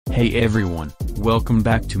Hey everyone, welcome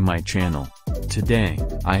back to my channel. Today,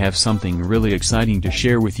 I have something really exciting to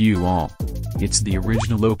share with you all. It's the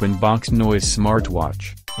original open box noise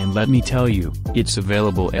smartwatch, and let me tell you, it's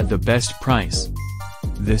available at the best price.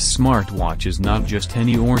 This smartwatch is not just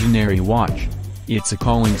any ordinary watch. It's a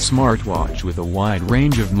calling smartwatch with a wide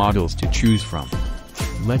range of models to choose from.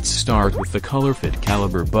 Let's start with the Colorfit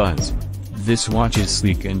Caliber Buzz. This watch is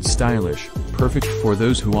sleek and stylish, perfect for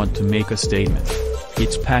those who want to make a statement.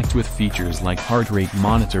 It's packed with features like heart rate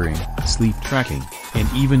monitoring, sleep tracking, and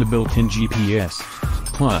even a built-in GPS.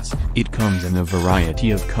 Plus, it comes in a variety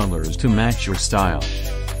of colors to match your style.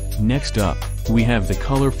 Next up, we have the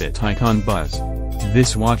Colorfit Icon Buzz.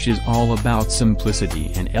 This watch is all about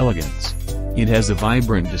simplicity and elegance. It has a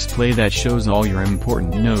vibrant display that shows all your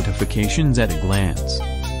important notifications at a glance.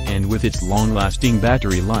 And with its long-lasting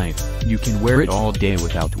battery life, you can wear it all day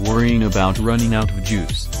without worrying about running out of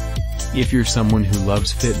juice. If you're someone who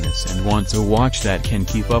loves fitness and wants a watch that can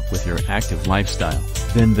keep up with your active lifestyle,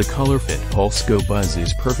 then the Colorfit Pulse Go Buzz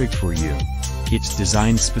is perfect for you. It's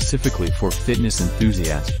designed specifically for fitness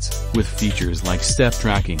enthusiasts, with features like step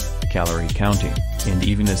tracking, calorie counting, and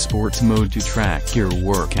even a sports mode to track your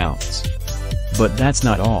workouts. But that's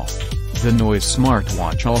not all. The Noise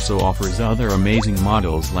smartwatch also offers other amazing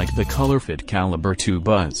models like the Colorfit Caliber 2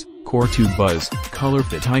 Buzz, Core 2 Buzz,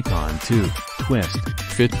 Colorfit Icon 2, Twist,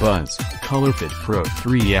 Fit Buzz, Colorfit Pro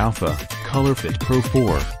 3 Alpha, Colorfit Pro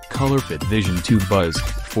 4, Colorfit Vision 2 Buzz,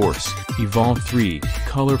 Force, Evolve 3,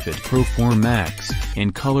 Colorfit Pro 4 Max,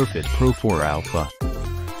 and Colorfit Pro 4 Alpha.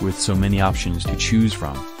 With so many options to choose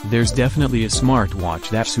from, there's definitely a smartwatch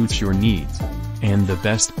that suits your needs. And the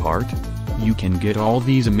best part? You can get all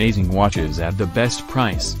these amazing watches at the best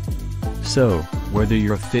price. So, whether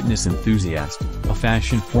you're a fitness enthusiast, a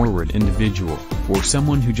fashion-forward individual, or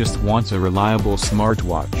someone who just wants a reliable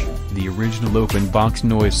smartwatch, the original open box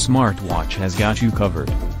noise smartwatch has got you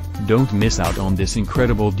covered. Don't miss out on this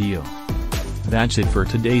incredible deal. That's it for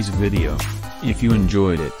today's video. If you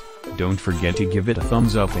enjoyed it, don't forget to give it a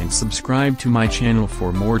thumbs up and subscribe to my channel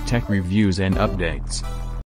for more tech reviews and updates.